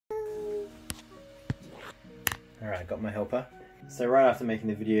Alright, got my helper. So right after making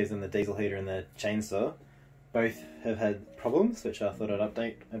the videos on the diesel heater and the chainsaw, both have had problems, which I thought I'd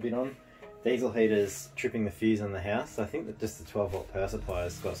update a bit on. Diesel heater's tripping the fuse on the house. I think that just the 12 volt power supply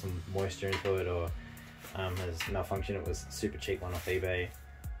has got some moisture into it or has malfunctioned. It was a super cheap one off eBay. It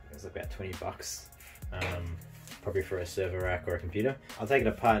was about 20 bucks. Probably for a server rack or a computer. I'll take it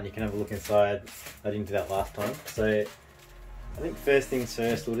apart and you can have a look inside. I didn't do that last time. So I think first things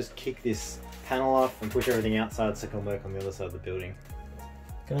first, we'll just kick this panel off and push everything outside so it can work on the other side of the building.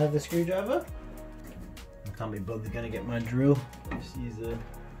 Can I have the screwdriver? I can't be bothered going to get my drill. Just use the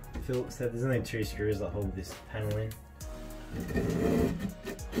Phillips head. There's only 2 screws that hold this panel in.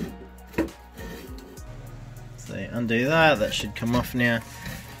 So undo that, that should come off now.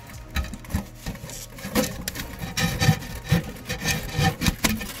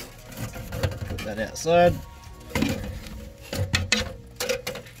 Put that outside.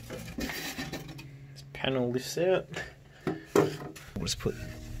 Panel lifts out. We'll just put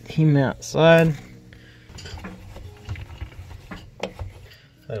him outside.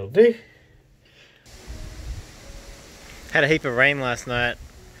 That'll do. Had a heap of rain last night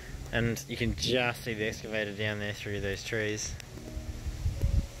and you can just see the excavator down there through those trees.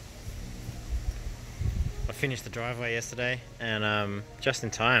 I finished the driveway yesterday and just in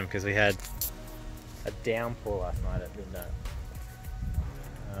time because we had a downpour last night at midnight.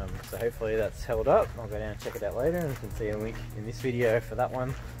 So hopefully that's held up. I'll go down and check it out later and you can see a link in this video for that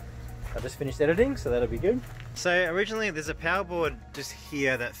one. I just finished editing, so that'll be good. So originally there's a power board just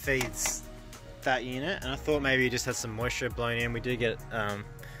here that feeds that unit and I thought maybe it just had some moisture blown in. We do get the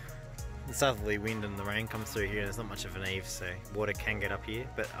southerly wind and the rain comes through here and there's not much of an eave, so water can get up here.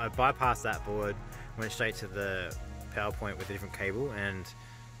 But I bypassed that board, went straight to the power point with a different cable and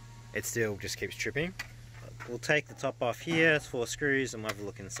it still just keeps tripping. We'll take the top off here, it's 4 screws, and we'll have a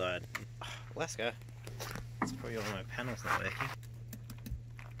look inside. Oh, let's go. It's probably all my panels not working.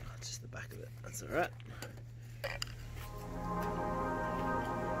 Oh, it's just the back of it, that's alright.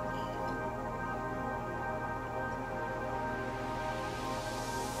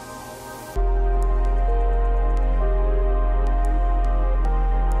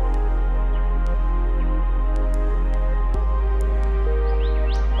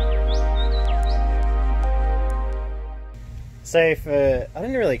 So I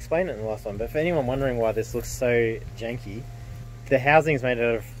didn't really explain it in the last one, but for anyone wondering why this looks so janky, the housing is made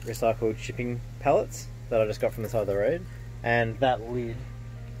out of recycled shipping pallets that I just got from the side of the road, and that lid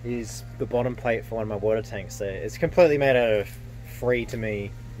is the bottom plate for one of my water tanks. So it's completely made out of free to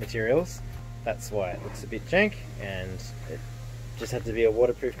me materials. That's why it looks a bit jank, and it just had to be a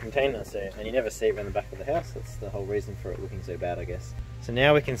waterproof container. So, and you never see it around the back of the house. That's the whole reason for it looking so bad, I guess. So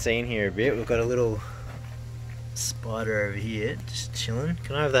now we can see in here a bit. We've got a little spider over here just chilling.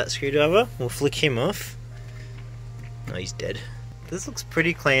 Can I have that screwdriver? We'll flick him off. No, he's dead. This looks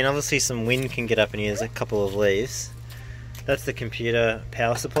pretty clean. Obviously some wind can get up in here. There's a couple of leaves. That's the computer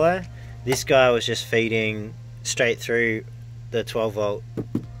power supply. This guy was just feeding straight through the 12 volt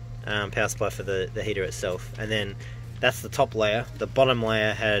power supply for the heater itself, and then that's the top layer. The bottom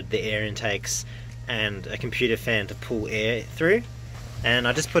layer had the air intakes and a computer fan to pull air through, and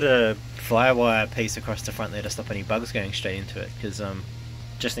I just put a firewire piece across the front there to stop any bugs going straight into it, because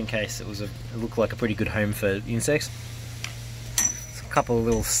just in case it looked like a pretty good home for insects. It's a couple of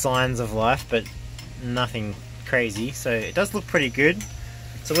little signs of life, but nothing crazy. So it does look pretty good.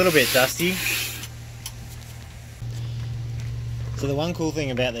 It's a little bit dusty. So the one cool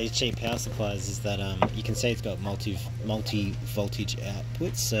thing about these cheap power supplies is that you can see it's got multi voltage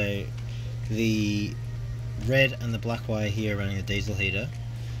outputs. So the red and the black wire here are running the diesel heater,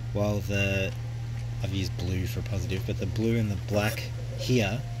 while I've used blue for positive, but the blue and the black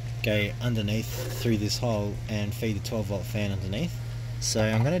here go underneath through this hole and feed the 12 volt fan underneath. So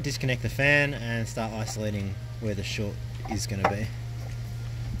I'm going to disconnect the fan and start isolating where the short is going to be.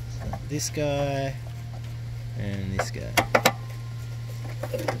 So this guy and this guy.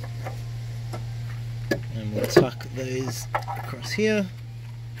 And we'll tuck those across here.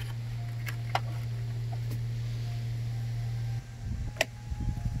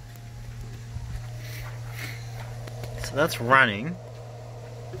 So that's running.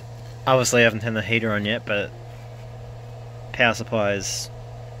 Obviously I haven't turned the heater on yet, but power supply is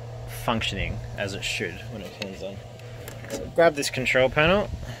functioning as it should when it turns on. So grab this control panel,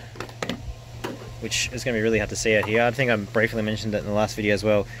 which is going to be really hard to see out here. I think I briefly mentioned it in the last video as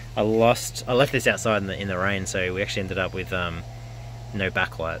well. I left this outside in the rain, so we actually ended up with no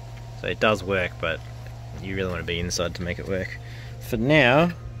backlight. So it does work, but you really want to be inside to make it work. For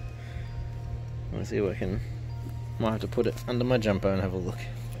now, let's see if I can. Might have to put it under my jumper and have a look.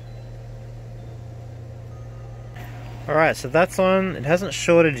 Alright, so that's on. It hasn't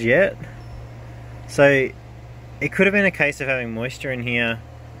shorted yet. So it could have been a case of having moisture in here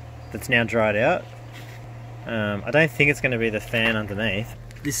that's now dried out. I don't think it's going to be the fan underneath.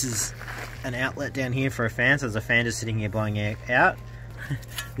 This is an outlet down here for a fan, so there's a fan just sitting here blowing air out.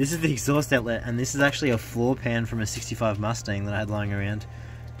 This is the exhaust outlet, and this is actually a floor pan from a 65 Mustang that I had lying around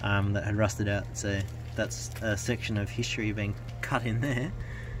that had rusted out. So that's a section of history being cut in there.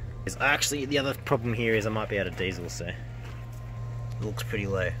 Actually, the other problem here is I might be out of diesel, so it looks pretty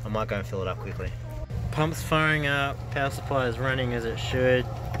low. I might go and fill it up quickly. Pump's firing up, power supply is running as it should.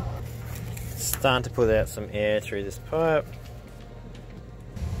 It's starting to put out some air through this pipe.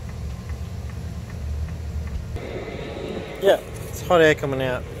 Yeah, it's hot air coming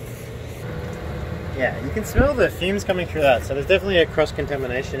out. Yeah, you can smell the fumes coming through that, so there's definitely a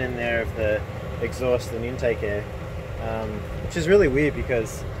cross-contamination in there of the exhaust and intake air, which is really weird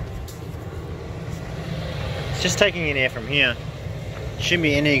because it's just taking in air from here. Shouldn't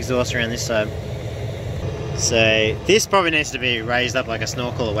be any exhaust around this side. So this probably needs to be raised up like a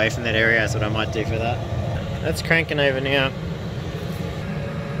snorkel away from that area. That's what I might do for that. That's cranking over now.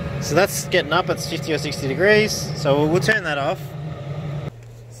 So that's getting up, it's 50 or 60 degrees. So we'll turn that off.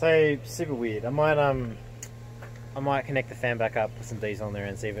 So super weird. I might connect the fan back up, put some diesel on there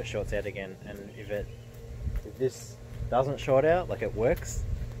and see if it shorts out again. And if this doesn't short out, like it works,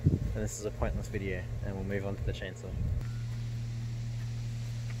 then this is a pointless video and we'll move on to the chainsaw.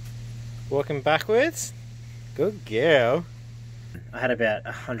 Walking backwards. Good girl. I had about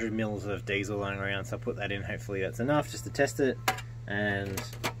 100 mils of diesel lying around, so I put that in. Hopefully that's enough just to test it. And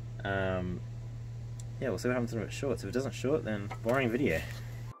yeah, we'll see what happens when it shorts. If it doesn't short, then boring video.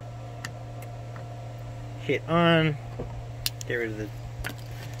 Hit on. Get rid of the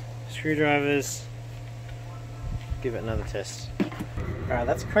screwdrivers. Give it another test. Alright,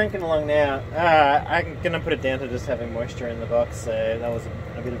 that's cranking along now. I'm going to put it down to just having moisture in the box, so that was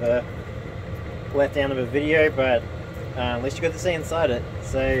a bit of a letdown of a video, but at least you got to see inside it.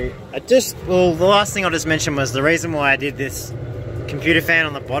 So well, the last thing I just mentioned was the reason why I did this computer fan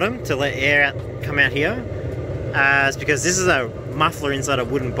on the bottom to let air come out here is because this is a muffler inside a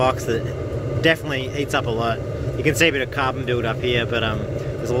wooden box that definitely heats up a lot. You can see a bit of carbon build up here, but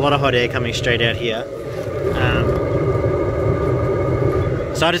there's a lot of hot air coming straight out here.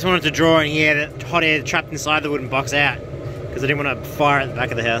 So I just wanted to draw in here that hot air trapped inside the wooden box out, because I didn't want to fire at the back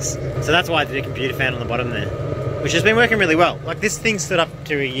of the house. So that's why I did a computer fan on the bottom there, which has been working really well. Like, this thing stood up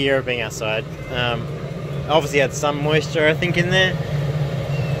to a year of being outside. Obviously had some moisture, I think, in there,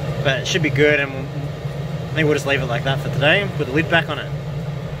 but it should be good, and I think we'll just leave it like that for today and put the lid back on it.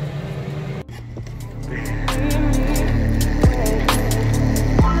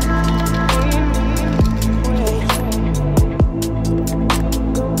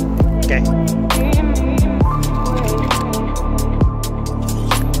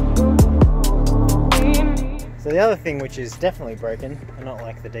 So the other thing which is definitely broken, and not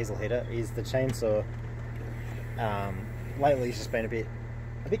like the diesel heater, is the chainsaw. Lately it's just been a bit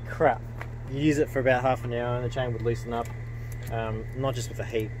crap. You use it for about half an hour and the chain would loosen up, not just with the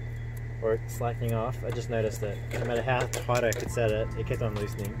heat or it slackening off. I just noticed that no matter how tight I could set it, it kept on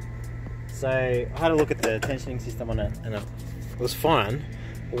loosening. So I had a look at the tensioning system on it and it was fine.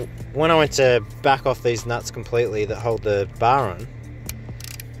 When I went to back off these nuts completely that hold the bar on,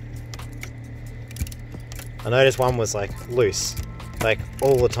 I noticed one was like loose, like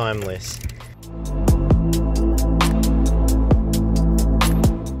all the time loose.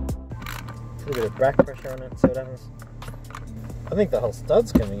 Put a bit of back pressure on it, see what happens. I think the whole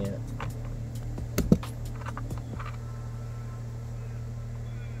stud's coming out.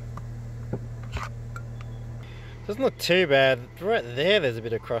 Doesn't look too bad. Right there there's a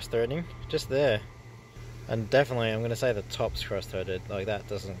bit of cross threading, just there. And definitely I'm going to say the top's cross threaded, like that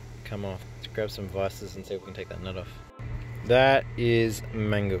doesn't come off. Let's grab some vices and see if we can take that nut off. That is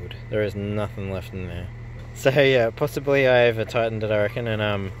mangled. There is nothing left in there. So yeah, possibly I over tightened it, I reckon,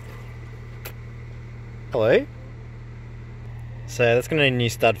 and hello? So that's going to need a new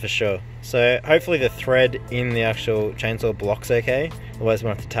stud for sure. So hopefully the thread in the actual chainsaw block's okay, otherwise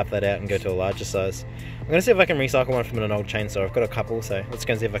we'll have to tap that out and go to a larger size. I'm going to see if I can recycle one from an old chainsaw. I've got a couple, so let's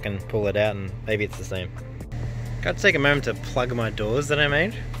go and see if I can pull it out and maybe it's the same. Got to take a moment to plug my doors that I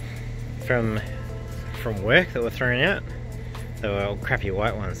made from work that were thrown out. They were old crappy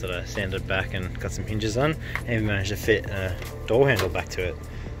white ones that I sanded back and got some hinges on, and even managed to fit a door handle back to it,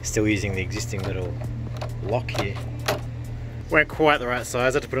 still using the existing little lock here. Weren't quite the right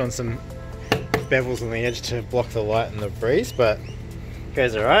size. I had to put on some bevels on the edge to block the light and the breeze, but it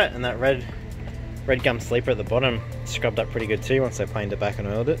goes alright. And that red gum sleeper at the bottom scrubbed up pretty good too once I planed it back and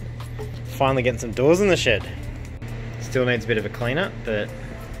oiled it. Finally getting some doors in the shed. Still needs a bit of a cleanup, but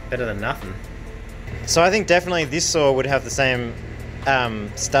better than nothing. So I think definitely this saw would have the same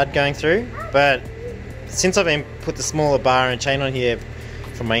stud going through, but since I've been put the smaller bar and chain on here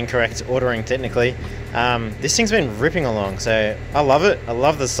from my incorrect ordering technically, this thing's been ripping along, so I love it. I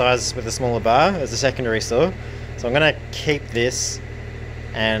love the size with the smaller bar as a secondary saw. So I'm going to keep this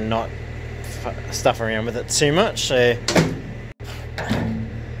and not stuff around with it too much. So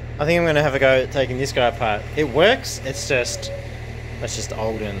I think I'm going to have a go at taking this guy apart. It works, it's just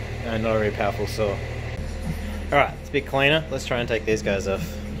old and not a very powerful saw. Alright, it's a bit cleaner. Let's try and take these guys off.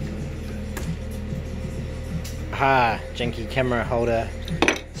 Aha, janky camera holder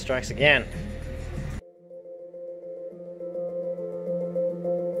strikes again.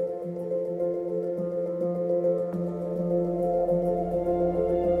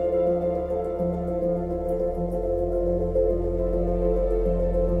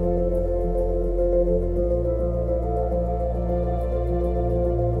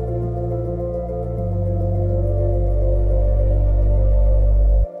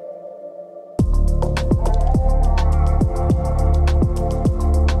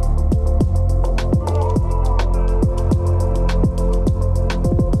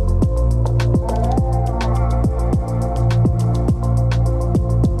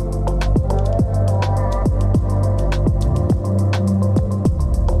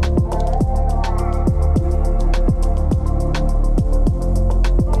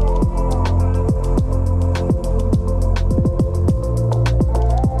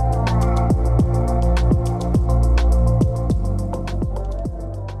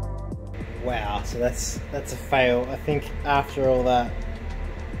 So that's a fail. I think after all that,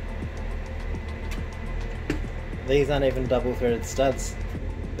 these aren't even double threaded studs.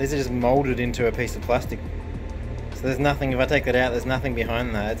 These are just molded into a piece of plastic. So there's nothing, if I take that out, there's nothing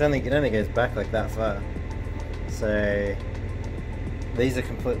behind that. It only goes back like that far. So these are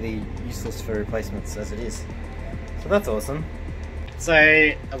completely useless for replacements as it is. So that's awesome. So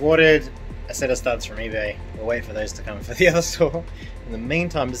I've ordered a set of studs from eBay. We'll wait for those to come for the other saw. In the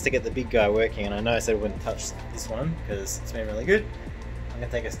meantime, just to get the big guy working, and I know I said I wouldn't touch this one because it's been really good, I'm going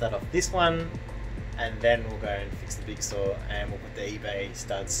to take a stud off this one, and then we'll go and fix the big saw, and we'll put the eBay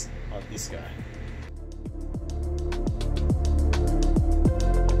studs on this guy.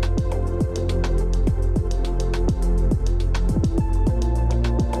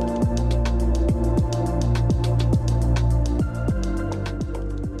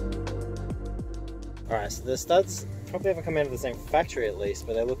 Alright, so the studs probably haven't come out of the same factory at least,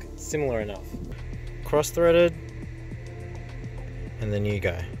 but they look similar enough. Cross-threaded, and the new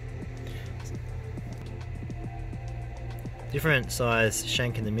guy. Different size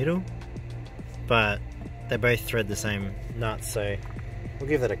shank in the middle, but they both thread the same nuts, so we'll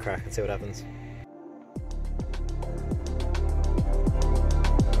give that a crack and see what happens.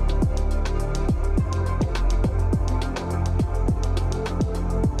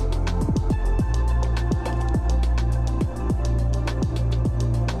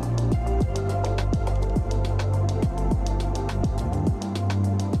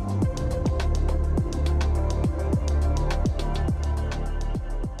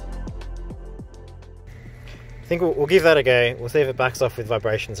 I think we'll give that a go. We'll see if it backs off with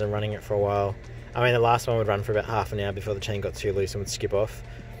vibrations and running it for a while. I mean, the last one would run for about half an hour before the chain got too loose and would skip off.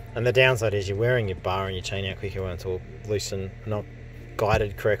 And the downside is you're wearing your bar and your chain out quicker when it's all loose and not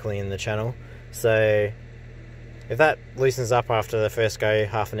guided correctly in the channel. So if that loosens up after the first go,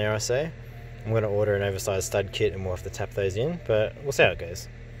 half an hour or so, I'm going to order an oversized stud kit and we'll have to tap those in, but we'll see how it goes.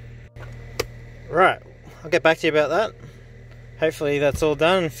 Right, I'll get back to you about that. Hopefully that's all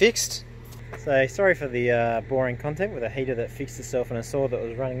done and fixed. So sorry for the boring content with a heater that fixed itself on a saw that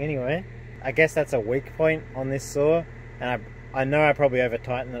was running anyway. I guess that's a weak point on this saw, and I know I probably over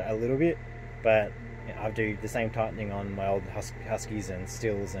tightened it a little bit, but you know, I do the same tightening on my old Huskies and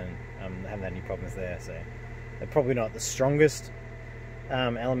Stills, and I haven't had any problems there. So they're probably not the strongest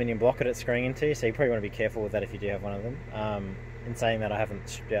aluminium block it's screwing into, so you probably want to be careful with that if you do have one of them. In saying that, I haven't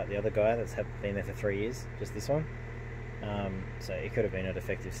stripped out the other guy that's been there for 3 years, just this one. So it could have been a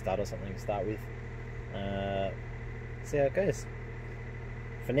defective stud or something to start with. See how it goes.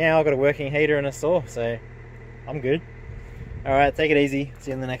 For now, I've got a working heater and a saw, so I'm good. Alright, take it easy. See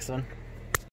you in the next one.